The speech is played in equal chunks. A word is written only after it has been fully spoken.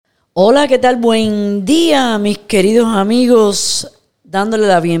Hola, ¿qué tal? Buen día, mis queridos amigos, dándole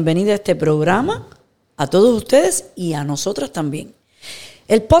la bienvenida a este programa, a todos ustedes y a nosotras también.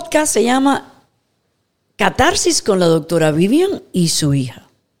 El podcast se llama Catarsis con la doctora Vivian y su hija.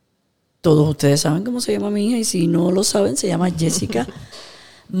 Todos ustedes saben cómo se llama mi hija y si no lo saben, se llama Jessica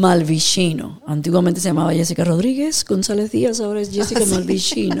Malvicino. Antiguamente se llamaba Jessica Rodríguez González Díaz, ahora es Jessica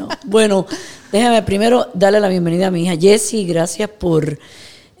Malvicino. Bueno, déjame primero darle la bienvenida a mi hija Jessie. Gracias por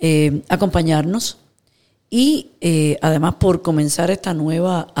acompañarnos y además por comenzar esta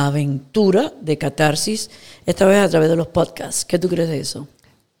nueva aventura de catarsis, esta vez a través de los podcasts. ¿Qué tú crees de eso?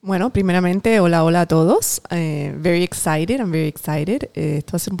 Bueno, primeramente, hola a todos. I'm very excited.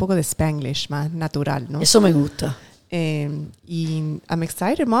 Esto hace un poco de Spanglish, más natural, ¿no? Eso me gusta. Y I'm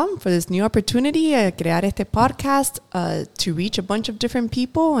excited, Mom, for this new opportunity, crear este podcast to reach a bunch of different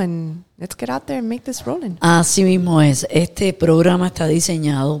people and let's get out there and make this rolling. Así mismo es. Este programa está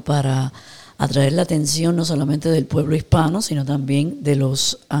diseñado para atraer la atención no solamente del pueblo hispano, sino también de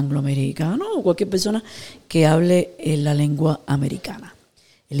los angloamericanos o cualquier persona que hable la lengua americana.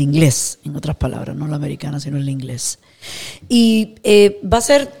 El inglés, en otras palabras, no la americana, sino el inglés. Y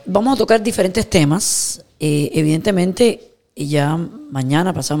vamos a tocar diferentes temas. Evidentemente, ya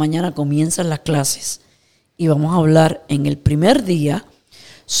pasado mañana, comienzan las clases y vamos a hablar en el primer día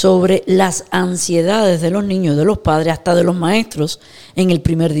sobre las ansiedades de los niños, de los padres, hasta de los maestros en el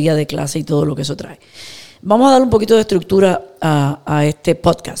primer día de clase y todo lo que eso trae. Vamos a dar un poquito de estructura a este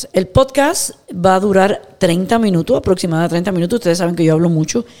podcast. El podcast va a durar 30 minutos, aproximadamente 30 minutos. Ustedes saben que yo hablo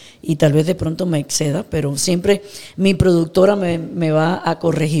mucho y tal vez de pronto me exceda, pero siempre mi productora me va a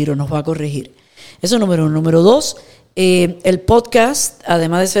corregir o nos va a corregir. Eso es número uno. Número dos, el podcast,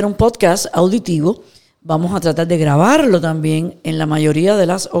 además de ser un podcast auditivo, vamos a tratar de grabarlo también en la mayoría de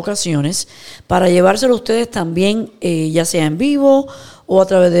las ocasiones para llevárselo a ustedes también, ya sea en vivo o a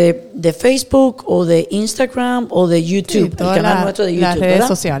través de Facebook o de Instagram o de YouTube, sí, el canal nuestro de YouTube. Las redes ¿verdad?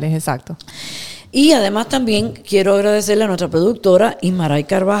 sociales, exacto. Y además también quiero agradecerle a nuestra productora Ismaray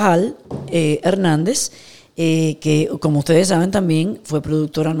Carvajal Hernández, que como ustedes saben también fue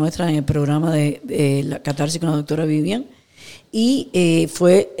productora nuestra en el programa de la Catarsis con la doctora Vivian y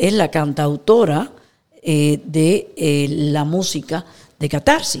es la cantautora de la música de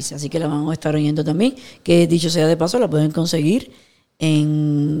Catarsis, así que la vamos a estar oyendo también, que dicho sea de paso la pueden conseguir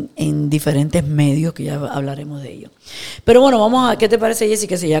en diferentes medios, que ya hablaremos de ello. Pero bueno, ¿qué te parece,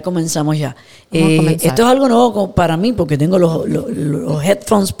 Jessica? Si ya comenzamos ya. Esto es algo nuevo para mí, porque tengo los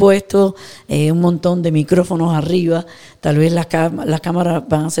headphones puestos, un montón de micrófonos arriba, tal vez las cámaras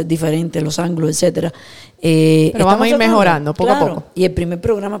van a ser diferentes, los ángulos, etcétera. Pero vamos a ir mejorando poco a poco. Y el primer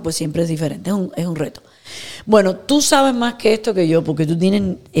programa pues siempre es diferente, es un reto. Bueno, tú sabes más que esto que yo, porque tú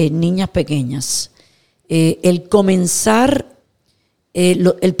tienes niñas pequeñas. El comenzar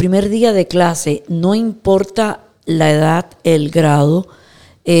el primer día de clase, no importa la edad, el grado,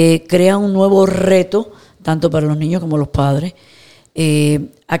 crea un nuevo reto, tanto para los niños como los padres.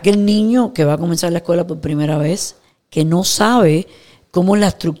 Aquel niño que va a comenzar la escuela por primera vez, que no sabe cómo es la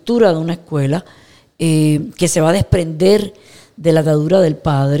estructura de una escuela, que se va a desprender de la atadura del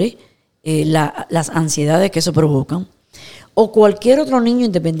padre, las ansiedades que eso provocan, o cualquier otro niño,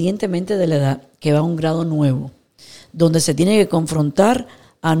 independientemente de la edad, que va a un grado nuevo, donde se tiene que confrontar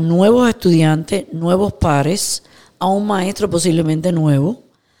a nuevos estudiantes, nuevos pares, a un maestro posiblemente nuevo,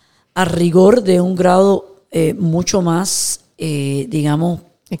 a rigor de un grado mucho más, digamos...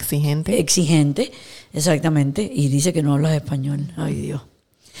 Exigente, exactamente. Y dice que no hablas español. Ay, Dios.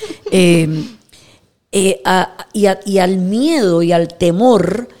 Y al miedo y al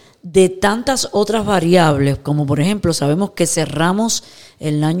temor de tantas otras variables, como por ejemplo, sabemos que cerramos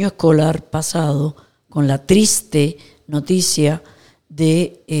el año escolar pasado con la triste noticia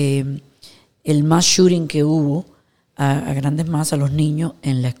de el mass shooting que hubo a grandes masas a los niños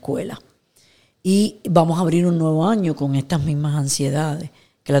en la escuela. Y vamos a abrir un nuevo año con estas mismas ansiedades,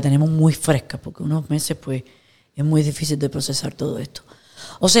 que la tenemos muy fresca, porque unos meses pues es muy difícil de procesar todo esto.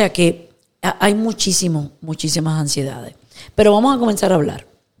 O sea que hay muchísimas ansiedades. Pero vamos a comenzar a hablar.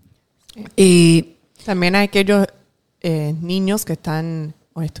 También hay aquellos niños que están,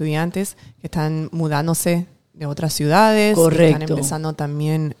 o estudiantes, que están mudándose de otras ciudades. Correcto. Están empezando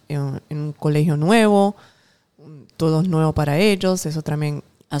también en un colegio nuevo, todo es nuevo para ellos, eso también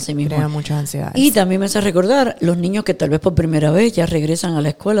crea muchas ansiedades. Y también me hace recordar los niños que tal vez por primera vez ya regresan a la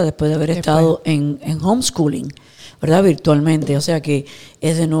escuela después de haber estado en homeschooling, ¿verdad? Virtualmente, o sea que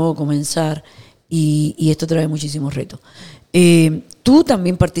es de nuevo comenzar y esto trae muchísimos retos. Tú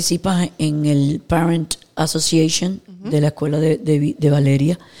también participas en el Parent Association de la escuela de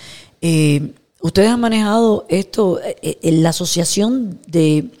Valeria. Ustedes han manejado esto, la asociación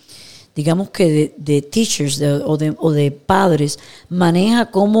de digamos que de teachers o de padres,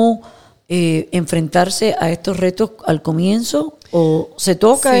 maneja cómo enfrentarse a estos retos al comienzo? ¿O se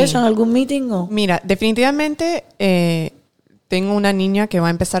toca eso en algún meeting? ¿O? Mira, definitivamente tengo una niña que va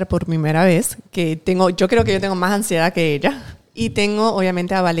a empezar por primera vez, yo creo que yo tengo más ansiedad que ella. Y tengo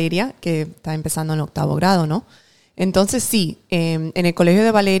obviamente a Valeria, que está empezando en 8º grado, ¿no? Entonces sí, en el colegio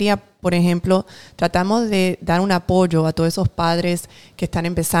de Valeria, por ejemplo, tratamos de dar un apoyo a todos esos padres que están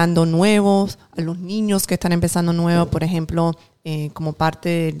empezando nuevos, a los niños que están empezando nuevos, por ejemplo, como parte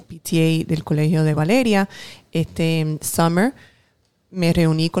del PTA del colegio de Valeria, summer, me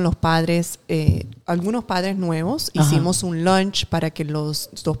reuní con los padres, algunos padres nuevos. Ajá. Hicimos un lunch para que los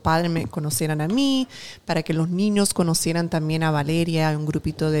dos padres me conocieran a mí, para que los niños conocieran también a Valeria, un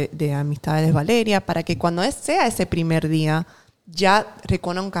grupito de amistades de Valeria, para que cuando sea ese primer día ya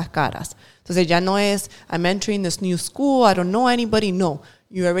reconozcan caras. Entonces ya no es, I'm entering this new school, I don't know anybody, no.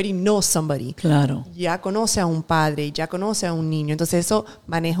 You already know somebody. Claro. Ya conoce a un padre, ya conoce a un niño. Entonces eso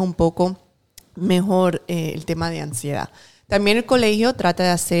maneja un poco mejor el tema de ansiedad. También el colegio trata de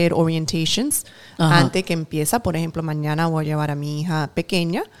hacer orientations. Ajá. Antes que empieza. Por ejemplo, mañana voy a llevar a mi hija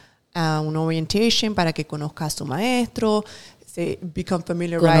pequeña a una orientation para que conozca a su maestro, se become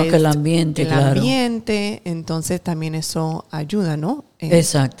familiarized. Conozca el ambiente, claro. Ambiente. Entonces también eso ayuda, ¿no?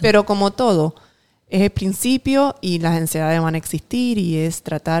 Exacto. Pero como todo, es el principio y las ansiedades van a existir y es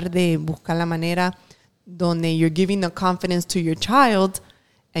tratar de buscar la manera donde you're giving the confidence to your child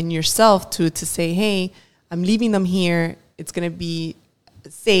and yourself to say, hey, I'm leaving them here. It's going to be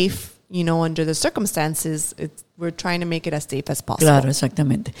safe, under the circumstances. We're trying to make it as safe as possible. Claro,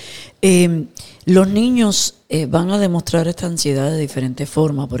 exactamente. Los niños van a demostrar esta ansiedad de diferentes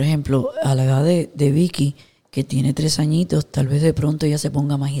formas. Por ejemplo, a la edad de Vicky, que tiene 3 añitos, tal vez de pronto ella se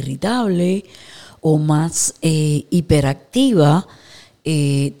ponga más irritable o más hiperactiva.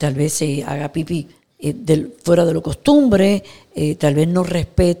 Tal vez se haga pipí fuera de lo costumbre. Tal vez no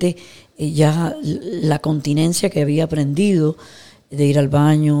respete ya la continencia que había aprendido de ir al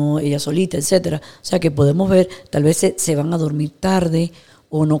baño, ella solita, etcétera. O sea que podemos ver, tal vez se van a dormir tarde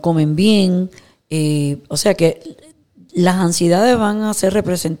o no comen bien. O sea que las ansiedades van a ser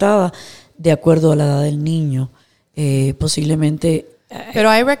representadas de acuerdo a la edad del niño. Posiblemente... Pero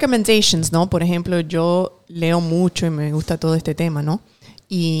hay recommendations, ¿no? Por ejemplo, yo leo mucho y me gusta todo este tema, ¿no?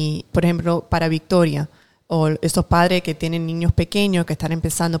 Y, por ejemplo, para Victoria, o estos padres que tienen niños pequeños que están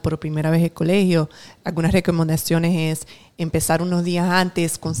empezando por primera vez el colegio, algunas recomendaciones es empezar unos días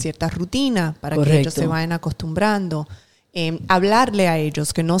antes con ciertas rutinas para Correcto. Que ellos se vayan acostumbrando. Hablarle a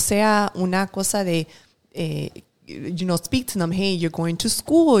ellos, que no sea una cosa de, speak to them, hey, you're going to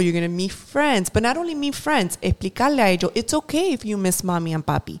school, you're going to meet friends, but not only meet friends, explicarle a ellos, it's okay if you miss mommy and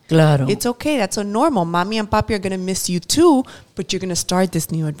papi. Claro. It's okay, that's so normal. Mommy and papi are going to miss you too, but you're going to start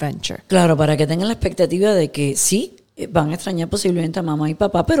this new adventure. Claro, para que tengan la expectativa de que sí, van a extrañar posiblemente a mamá y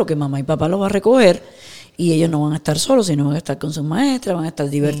papá, pero que mamá y papá los va a recoger y ellos no van a estar solos, sino van a estar con sus maestras, van a estar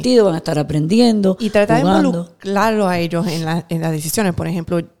divertidos, van a estar aprendiendo, y tratar jugando. De involucrarlo a ellos en las decisiones. Por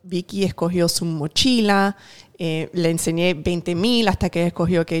ejemplo, Vicky escogió su mochila, le enseñé 20,000 hasta que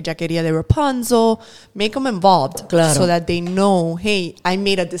escogió que ella quería de Rapunzel. Make them involved, claro. So that they know, hey, I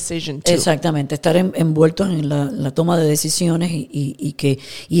made a decision too. Exactamente, estar envueltos en la toma de decisiones y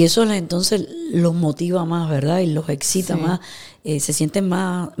eso entonces los motiva más, ¿verdad? Y los excita más, se sienten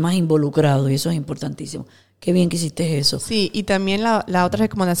más involucrados y eso es importantísimo. Qué bien que hiciste eso. Sí, y también la otra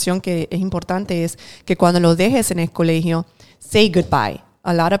recomendación que es importante es que cuando los dejes en el colegio, say goodbye.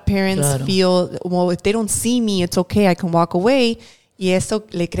 A lot of parents claro. feel, well, if they don't see me, it's okay, I can walk away. Y eso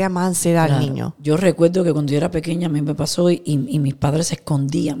le crea más ansiedad claro. al niño. Yo recuerdo que cuando yo era pequeña a mí me pasó y mis padres se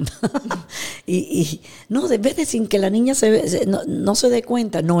escondían. y no, de vez de sin que la niña no se dé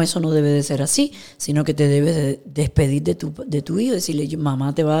cuenta. No, eso no debe de ser así, sino que te debes de despedir de tu hijo, decirle,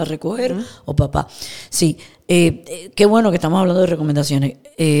 mamá te va a recoger o papá. Sí, qué bueno que estamos hablando de recomendaciones.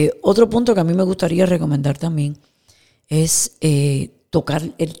 Otro punto que a mí me gustaría recomendar también es... tocar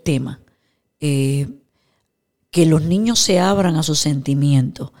el tema, que los niños se abran a sus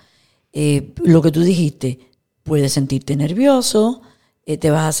sentimientos. Lo que tú dijiste, puedes sentirte nervioso,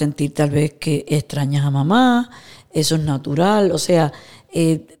 te vas a sentir tal vez que extrañas a mamá, eso es natural, o sea,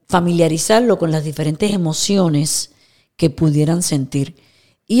 familiarizarlo con las diferentes emociones que pudieran sentir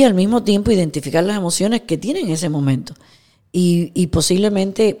y al mismo tiempo identificar las emociones que tienen en ese momento. Y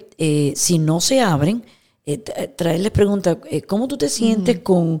posiblemente, si no se abren, traerles preguntas, ¿cómo tú te sientes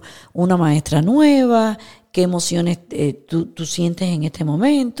con una maestra nueva? ¿Qué emociones tú sientes en este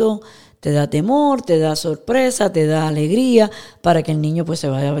momento? ¿Te da temor? ¿Te da sorpresa? ¿Te da alegría? Para que el niño pues se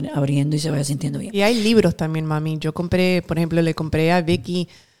vaya abriendo y se vaya sintiendo bien. Y hay libros también, mami. Yo compré, por ejemplo, le compré a Vicky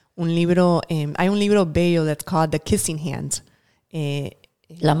hay un libro bello that's called The Kissing Hand.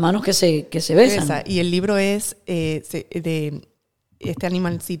 Las manos que se besan. Y el libro es de este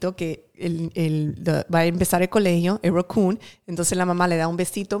animalcito que va a empezar el colegio, el raccoon. Entonces la mamá le da un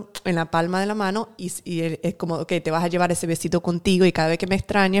besito en la palma de la mano y es como, ok, te vas a llevar ese besito contigo y cada vez que me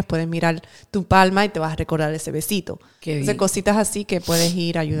extrañes puedes mirar tu palma y te vas a recordar ese besito. Entonces cositas así que puedes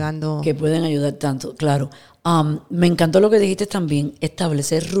ir ayudando. Que pueden ayudar tanto, claro. Me encantó lo que dijiste también,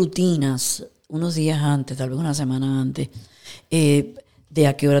 establecer rutinas unos días antes, tal vez una semana antes, de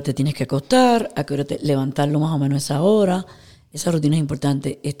a qué hora te tienes que acostar, a qué hora levantarlo más o menos a esa hora. Esa rutina es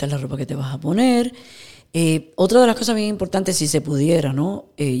importante. Esta es la ropa que te vas a poner. Otra de las cosas bien importantes, si se pudiera, ¿no?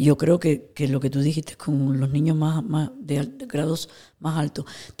 Yo creo que lo que tú dijiste con los niños más de grados más altos,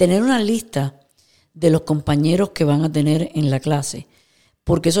 tener una lista de los compañeros que van a tener en la clase,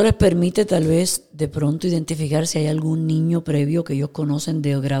 porque eso les permite tal vez de pronto identificar si hay algún niño previo que ellos conocen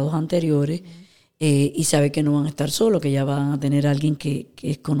de grados anteriores y saber que no van a estar solos, que ya van a tener a alguien que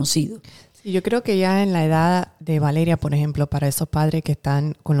es conocido. Sí, yo creo que ya en la edad de Valeria, por ejemplo, para esos padres que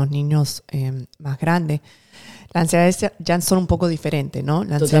están con los niños más grandes, la ansiedad ya son un poco diferentes, ¿no?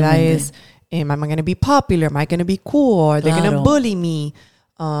 La ansiedad es, am I going to be popular? Am I going to be cool? Are they going to bully me?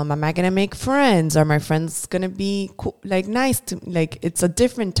 Am I going to make friends? Are my friends going to be cool, like nice to, like it's a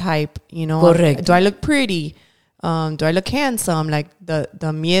different type, you know? Correcto. Do I look pretty? Do I look handsome? Like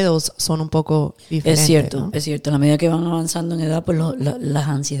the miedos son un poco diferentes. Es cierto, ¿no? es cierto. A la medida que van avanzando en edad, pues las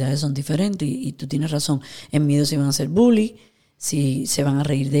ansiedades son diferentes y tú tienes razón. En miedo si van a ser bully, si se van a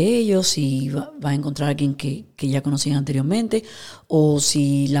reír de ellos, si va a encontrar a alguien que ya conocían anteriormente, o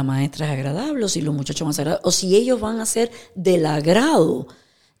si la maestra es agradable, o si los muchachos van a ser agradables, o si ellos van a ser del agrado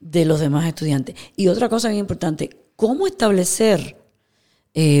de los demás estudiantes. Y otra cosa bien importante, ¿cómo establecer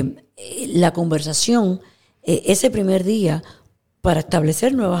la conversación ese primer día para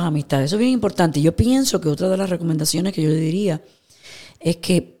establecer nuevas amistades? Eso es bien importante. Yo pienso que otra de las recomendaciones que yo le diría es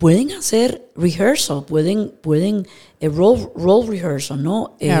que pueden hacer rehearsal, pueden role rehearsal,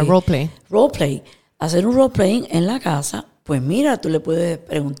 ¿no? Role Roleplay. Hacer un roleplaying en la casa. Pues mira, tú le puedes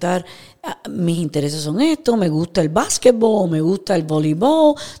preguntar, mis intereses son estos, me gusta el básquetbol, me gusta el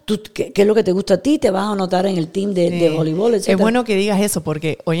voleibol, ¿qué es lo que te gusta a ti? Te vas a anotar en el team de voleibol, etc. Es bueno que digas eso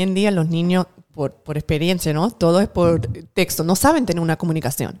porque hoy en día los niños, por experiencia, ¿no? Todo es por texto. No saben tener una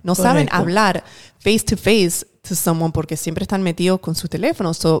comunicación. No Correcto. saben hablar face to someone porque siempre están metidos con sus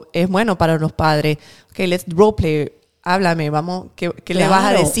teléfonos. So, es bueno para los padres. Okay, let's roleplay. Háblame, vamos, ¿qué le vas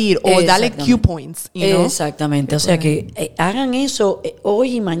a decir? O dale cue points. You know? Exactamente. O sea que hagan eso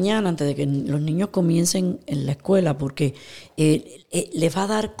hoy y mañana antes de que los niños comiencen en la escuela porque les va a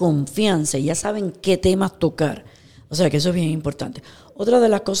dar confianza y ya saben qué temas tocar. O sea que eso es bien importante. Otra de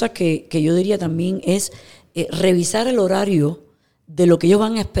las cosas que yo diría también es revisar el horario de lo que ellos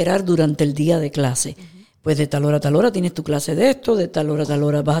van a esperar durante el día de clase. Pues de tal hora a tal hora tienes tu clase de esto, de tal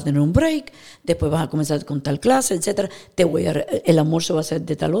hora vas a tener un break, después vas a comenzar con tal clase, etcétera. El almuerzo va a ser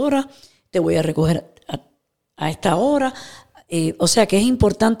de tal hora, te voy a recoger a esta hora. O sea que es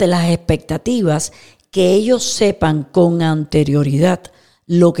importante las expectativas, que ellos sepan con anterioridad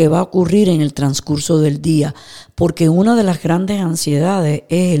lo que va a ocurrir en el transcurso del día, porque una de las grandes ansiedades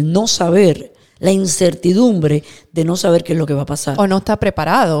es el no saber, la incertidumbre de no saber qué es lo que va a pasar. O no está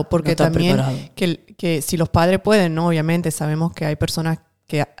preparado, porque no está también preparado. Que si los padres pueden, ¿no? Obviamente sabemos que hay personas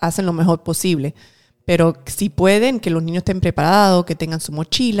que hacen lo mejor posible, pero si pueden, que los niños estén preparados, que tengan su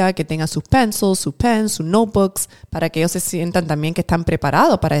mochila, que tengan sus pencils, sus pens, sus notebooks, para que ellos se sientan también que están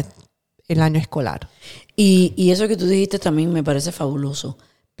preparados para el año escolar. Y eso que tú dijiste también me parece fabuloso,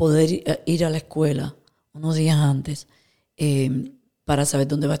 poder ir a la escuela unos días antes para saber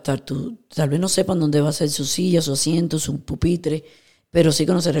dónde va a estar. Tal vez no sepan dónde va a ser su silla, su asiento, su pupitre, pero sí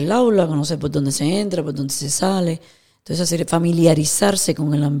conocer el aula, conocer por dónde se entra, por dónde se sale. Entonces familiarizarse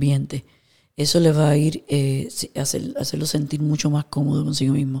con el ambiente. Eso les va a ir hacerlo sentir mucho más cómodo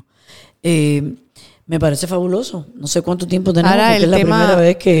consigo mismo. Me parece fabuloso. No sé cuánto tiempo tenemos, ahora porque es la primera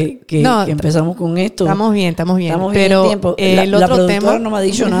vez que empezamos con esto. Estamos bien. Estamos pero bien tiempo. La productora no me ha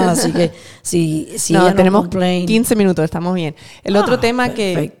dicho nada, así que si ella tenemos complain. 15 minutos, estamos bien. El otro tema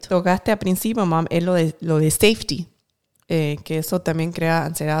perfecto. que tocaste al principio, Mom, es lo de safety, que eso también crea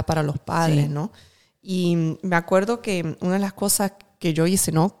ansiedad para los padres, Sí. ¿no? Y me acuerdo que una de las cosas que yo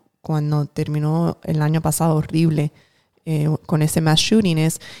hice, ¿no? Cuando terminó el año pasado horrible, con ese mass shooting,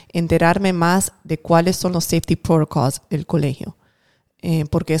 es enterarme más de cuáles son los safety protocols del colegio.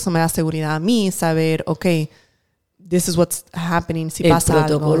 Porque eso me da seguridad a mí, saber, okay, this is what's happening si pasa algo. El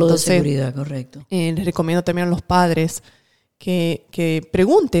protocolo de seguridad, correcto. Les recomiendo también a los padres que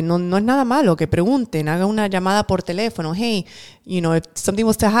pregunten, no es nada malo que pregunten, hagan una llamada por teléfono, hey, if something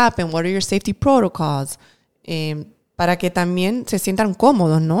was to happen, what are your safety protocols? Para que también se sientan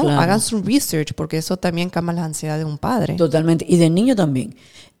cómodos, ¿no? Claro. Hagan su research, porque eso también calma la ansiedad de un padre. Totalmente, y del niño también.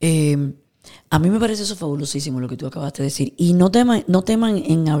 A mí me parece eso fabulosísimo lo que tú acabaste de decir, y no teman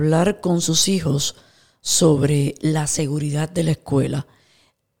en hablar con sus hijos sobre la seguridad de la escuela.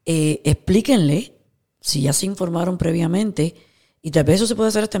 Explíquenle, si ya se informaron previamente, y tal vez eso se puede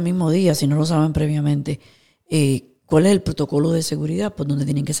hacer hasta el mismo día, si no lo saben previamente, cuál es el protocolo de seguridad, por dónde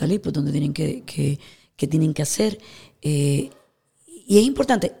tienen que salir, por dónde tienen que tienen que hacer. Y es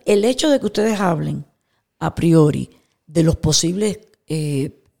importante, el hecho de que ustedes hablen a priori de los posibles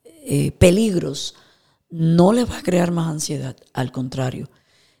peligros no les va a crear más ansiedad, al contrario.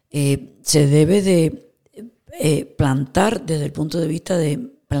 Se debe de plantear desde el punto de vista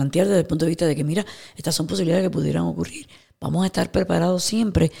de que mira, estas son posibilidades que pudieran ocurrir. Vamos a estar preparados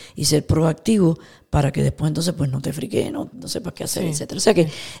siempre y ser proactivos para que después entonces pues no te friques, no sepas qué hacer, etcétera. O sea que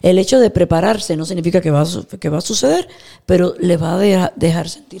el hecho de prepararse no significa que va a suceder, pero les va a dejar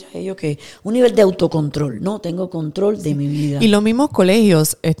sentir a ellos que un nivel de autocontrol, ¿no? Tengo control de mi vida. Y los mismos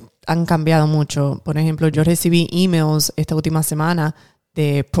colegios han cambiado mucho. Por ejemplo, yo recibí emails esta última semana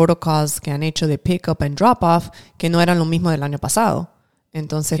de protocolos que han hecho de pick-up and drop-off que no eran lo mismo del año pasado.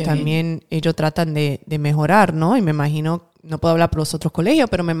 Entonces Qué también bien. ellos tratan de mejorar, ¿no? Y me imagino, no puedo hablar por los otros colegios,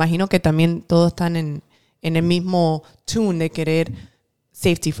 pero me imagino que también todos están en el mismo tune de querer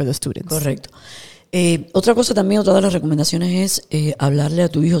safety for the students. Correcto. Otra cosa también, otra de las recomendaciones es hablarle a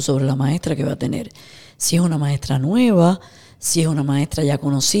tu hijo sobre la maestra que va a tener. Si es una maestra nueva, si es una maestra ya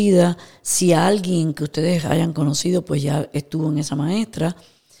conocida, si alguien que ustedes hayan conocido pues ya estuvo en esa maestra,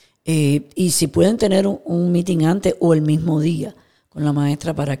 y si pueden tener un meeting antes o el mismo día con la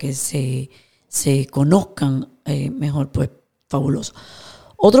maestra para que se conozcan mejor, pues fabuloso.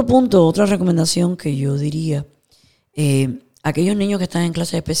 Otro punto, otra recomendación que yo diría, aquellos niños que están en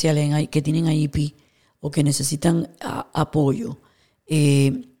clases especiales, que tienen IEP o que necesitan apoyo,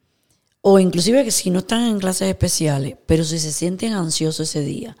 o inclusive que si no están en clases especiales, pero si se sienten ansiosos ese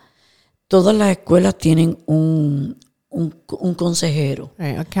día, todas las escuelas tienen un consejero.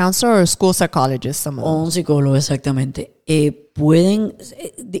 Right, a counselor or school psychologist. O un psicólogo, exactamente. Pueden,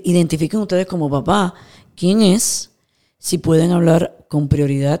 identifiquen ustedes como papá quién es, si pueden hablar con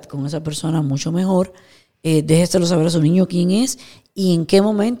prioridad con esa persona, mucho mejor. Déjeselo saber a su niño quién es y en qué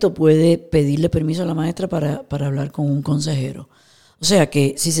momento puede pedirle permiso a la maestra para hablar con un consejero. O sea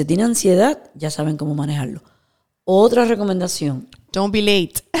que si se tiene ansiedad, ya saben cómo manejarlo. Otra recomendación. Don't be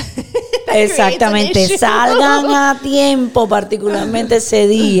late. Exactamente, salgan a tiempo, particularmente ese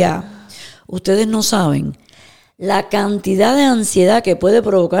día. Ustedes no saben la cantidad de ansiedad que puede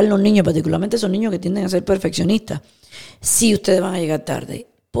provocar los niños, particularmente esos niños que tienden a ser perfeccionistas, si ustedes van a llegar tarde.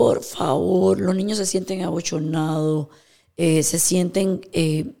 Por favor, los niños se sienten abochornados, se sienten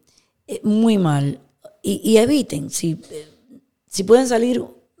muy mal y eviten, si pueden salir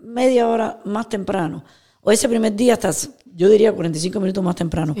media hora más temprano o ese primer día hasta, yo diría 45 minutos más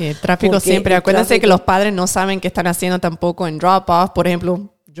temprano. El tráfico siempre. Acuérdense que los padres no saben qué están haciendo tampoco en drop-off. Por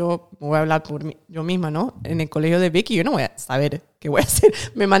ejemplo, yo voy a hablar por yo misma, ¿no? En el colegio de Vicky, yo no voy a saber qué voy a hacer.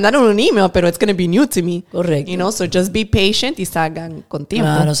 Me mandaron un email, pero it's going to be new to me. Correcto. So just be patient y salgan con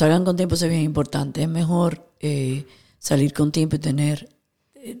tiempo. Claro, salgan con tiempo, eso es bien importante. Es mejor salir con tiempo y tener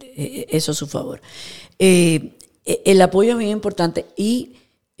eso a su favor. El apoyo es bien importante y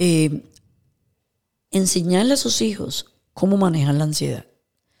enseñarle a sus hijos cómo manejar la ansiedad.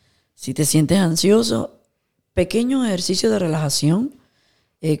 Si te sientes ansioso, pequeños ejercicios de relajación,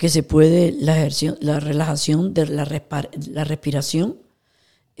 que se puede, la relajación de la respiración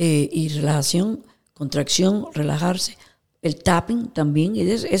y relajación, contracción, relajarse, el tapping también, y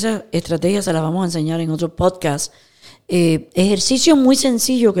esas estrategias se las vamos a enseñar en otro podcast. Ejercicios muy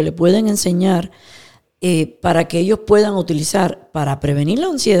sencillos que le pueden enseñar para que ellos puedan utilizar para prevenir la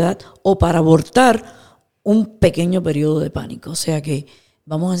ansiedad o para abortar un pequeño periodo de pánico. O sea que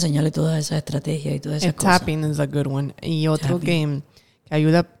vamos a enseñarle todas esas estrategias y todas esas cosas. Tapping is a good one. Y otro que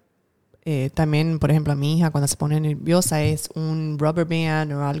ayuda también, por ejemplo, a mi hija cuando se pone nerviosa es un rubber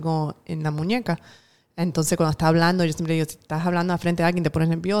band o algo en la muñeca. Entonces cuando está hablando, yo siempre digo, si estás hablando a frente de alguien, te pones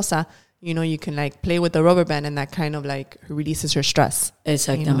nerviosa, you can like play with the rubber band and that kind of like releases your stress.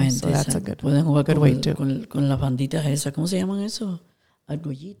 Exactamente. So that's a good, pueden jugar good way too. con las banditas esas. ¿Cómo se llaman eso?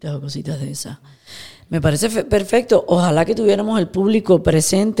 Argollitas o cositas de esas. Me parece perfecto. Ojalá que tuviéramos el público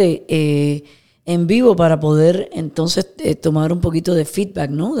presente en vivo para poder entonces tomar un poquito de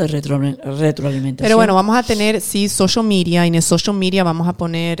feedback, ¿no? De retroalimentación. Pero bueno, vamos a tener, sí, social media. Y en el social media vamos a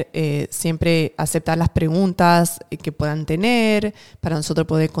poner siempre aceptar las preguntas que puedan tener para nosotros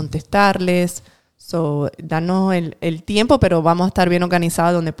poder contestarles. So, danos el tiempo, pero vamos a estar bien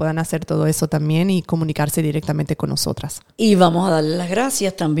organizados donde puedan hacer todo eso también y comunicarse directamente con nosotras. Y vamos a darle las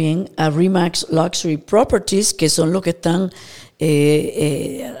gracias también a Remax Luxury Properties, que son los que están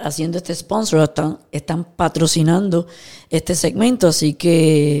haciendo este sponsor, están patrocinando este segmento. Así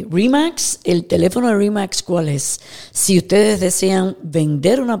que Remax, el teléfono de Remax, ¿cuál es? Si ustedes desean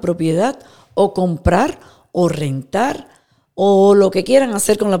vender una propiedad o comprar o rentar o lo que quieran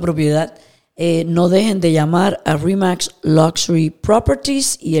hacer con la propiedad, no dejen de llamar a Remax Luxury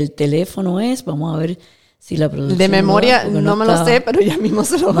Properties y el teléfono es, vamos a ver si la producción... De memoria no me lo sé, pero ya mismo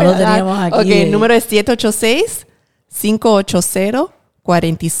se lo voy a dar. Aquí. Ok, el número es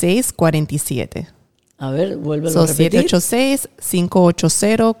 786-580-4647. A ver, vuélvelo a repetir.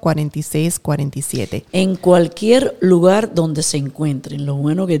 786-580-4647. En cualquier lugar donde se encuentren. Lo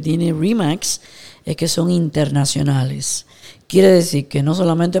bueno que tiene Remax es que son internacionales. Quiere decir que no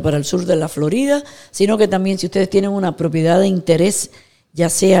solamente para el sur de la Florida, sino que también si ustedes tienen una propiedad de interés, ya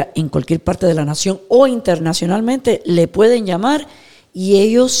sea en cualquier parte de la nación o internacionalmente, le pueden llamar y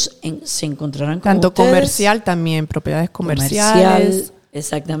ellos se encontrarán con tanto ustedes. Comercial también, propiedades comerciales.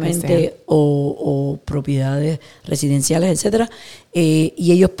 Exactamente, o propiedades residenciales, etcétera.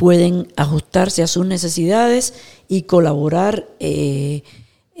 Y ellos pueden ajustarse a sus necesidades y colaborar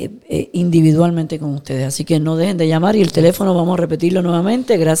individualmente con ustedes. Así que no dejen de llamar y el teléfono vamos a repetirlo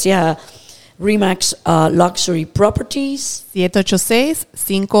nuevamente gracias a Remax Luxury Properties.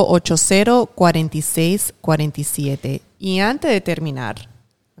 786-580-4647. Y antes de terminar,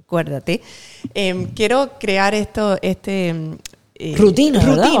 acuérdate, quiero crear rutina,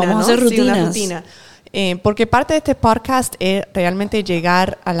 ¿verdad? Vamos a hacer rutinas. Sí, una rutina. Porque parte de este podcast es realmente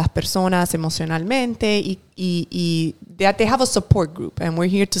llegar a las personas emocionalmente y they have a support group and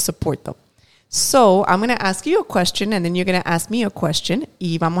we're here to support them. So, I'm going to ask you a question and then you're going to ask me a question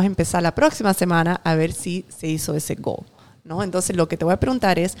y vamos a empezar la próxima semana a ver si se hizo ese goal, ¿no? Entonces, lo que te voy a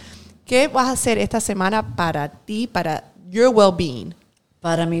preguntar es, ¿qué vas a hacer esta semana para ti, para your well-being?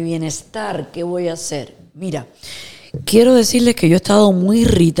 Para mi bienestar, ¿qué voy a hacer? Mira, quiero decirles que yo he estado muy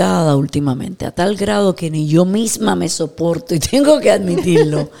irritada últimamente, a tal grado que ni yo misma me soporto y tengo que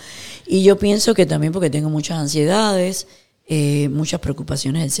admitirlo. Y yo pienso que también porque tengo muchas ansiedades, muchas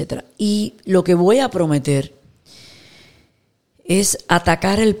preocupaciones, etcétera. Y lo que voy a prometer es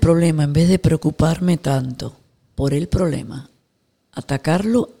atacar el problema en vez de preocuparme tanto por el problema,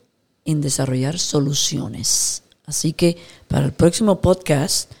 atacarlo en desarrollar soluciones. Así que para el próximo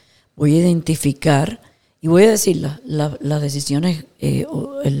podcast voy a identificar y voy a decir las decisiones,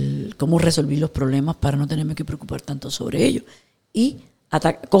 cómo resolver los problemas para no tenerme que preocupar tanto sobre ellos. Y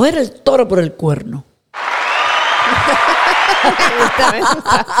coger el toro por el cuerno. Me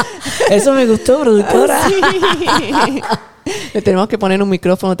gusta. Eso me gustó, productora. Sí. Le tenemos que poner un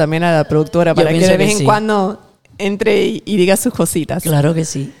micrófono también a la productora para que de vez en cuando entre y diga sus cositas. Claro que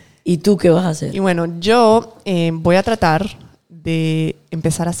sí. ¿Y tú qué vas a hacer? Y bueno, yo voy a tratar de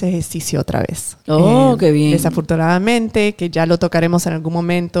empezar a hacer ejercicio otra vez. Oh, qué bien. Desafortunadamente, que ya lo tocaremos en algún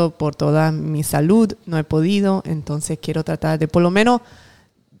momento por toda mi salud, no he podido, entonces quiero tratar de por lo menos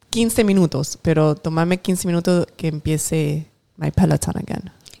 15 minutos, pero tomarme 15 minutos que empiece my Peloton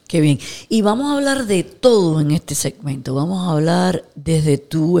again. Qué bien. Y vamos a hablar de todo en este segmento. Vamos a hablar desde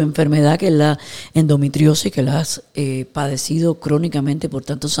tu enfermedad, que es la endometriosis, que la has padecido crónicamente por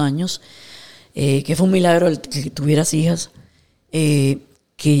tantos años, que fue un milagro que tuvieras hijas, que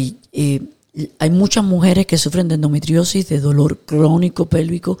hay muchas mujeres que sufren de endometriosis, de dolor crónico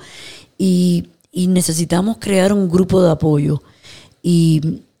pélvico, y necesitamos crear un grupo de apoyo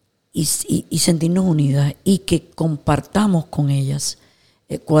y sentirnos unidas y que compartamos con ellas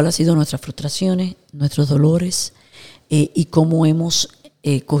cuáles han sido nuestras frustraciones, nuestros dolores y cómo hemos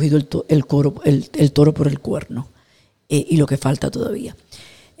cogido el toro por el cuerno y lo que falta todavía.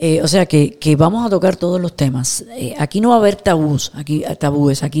 O sea que vamos a tocar todos los temas. Aquí no va a haber tabúes,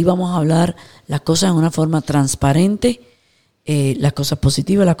 aquí vamos a hablar las cosas de una forma transparente, las cosas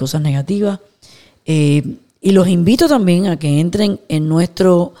positivas, las cosas negativas. Y los invito también a que entren en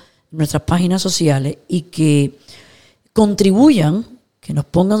nuestras páginas sociales y que contribuyan, que nos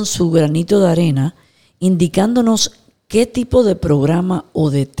pongan su granito de arena, indicándonos qué tipo de programa o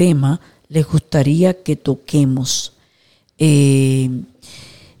de tema les gustaría que toquemos.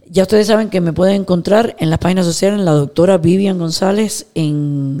 Ya ustedes saben que me pueden encontrar en las páginas sociales, en la doctora Vivian González,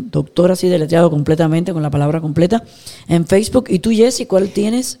 en doctora así deletreado completamente, con la palabra completa, en Facebook. ¿Y tú, Jessy, cuál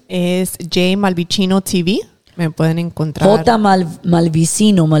tienes? Es J Malvicino TV. Me pueden encontrar. J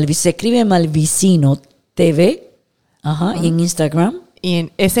Malvicino, se escribe Malvicino TV. Ajá, y en Instagram.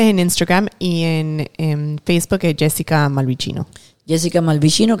 Ese es en Instagram y en Facebook es Jessica Malvicino. Jessica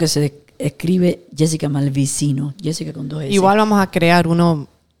Malvicino, que se escribe Jessica Malvicino. Jessica con 2 S. Igual vamos a crear uno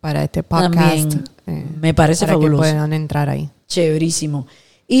para este podcast. También, me parece para fabuloso. Que puedan entrar ahí. Chéverísimo.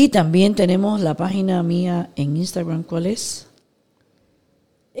 Y también tenemos la página mía en Instagram. ¿Cuál es?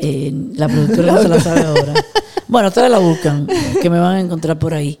 La productora no se la sabe ahora. Bueno, ustedes la buscan, que me van a encontrar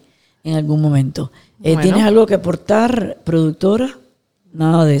por ahí en algún momento. Bueno. ¿Tienes algo que aportar, productora?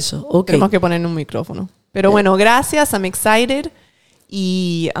 Nada de eso. Okay. Tenemos que poner un micrófono. Pero bueno, gracias. I'm excited.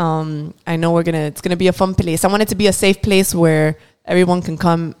 Y I know it's gonna be a fun place. I want it to be a safe place where everyone can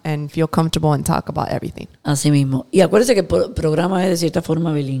come and feel comfortable and talk about everything. Así mismo. Y acuérdense que el programa es de cierta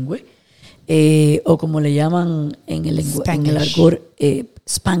forma bilingüe, o como le llaman en el argot,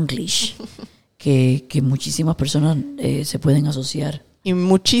 Spanglish, que muchísimas personas se pueden asociar. Y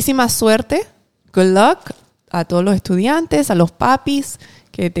muchísima suerte. Good luck a todos los estudiantes, a los papis,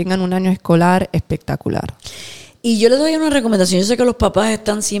 que tengan un año escolar espectacular. Y yo les doy una recomendación. Yo sé que los papás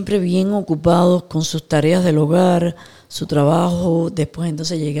están siempre bien ocupados con sus tareas del hogar, su trabajo, después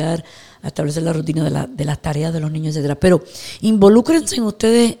entonces llegar a establecer la rutina de las tareas de los niños, etcétera. Pero involúcrense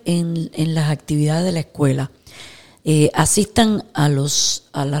ustedes en las actividades de la escuela. Asistan a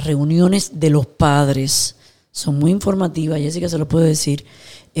las reuniones de los padres. Son muy informativas, Jessica se lo puede decir.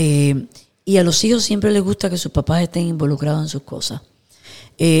 Y a los hijos siempre les gusta que sus papás estén involucrados en sus cosas.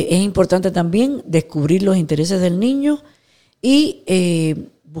 Es importante también descubrir los intereses del niño y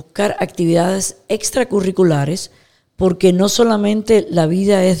buscar actividades extracurriculares, porque no solamente la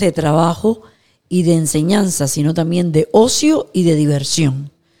vida es de trabajo y de enseñanza, sino también de ocio y de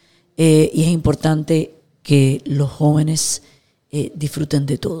diversión. Y es importante que los jóvenes disfruten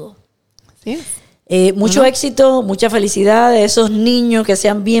de todo. ¿Sí? Mucho éxito, mucha felicidad de esos niños, que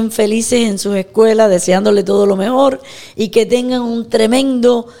sean bien felices en sus escuelas, deseándole todo lo mejor y que tengan un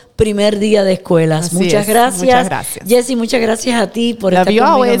tremendo primer día de escuelas. Muchas gracias. Muchas gracias. Jessy, muchas gracias a ti por estar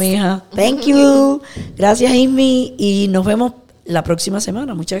conmigo, mi hija. Thank you. Gracias, Amy. Y nos vemos la próxima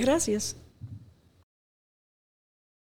semana. Muchas gracias.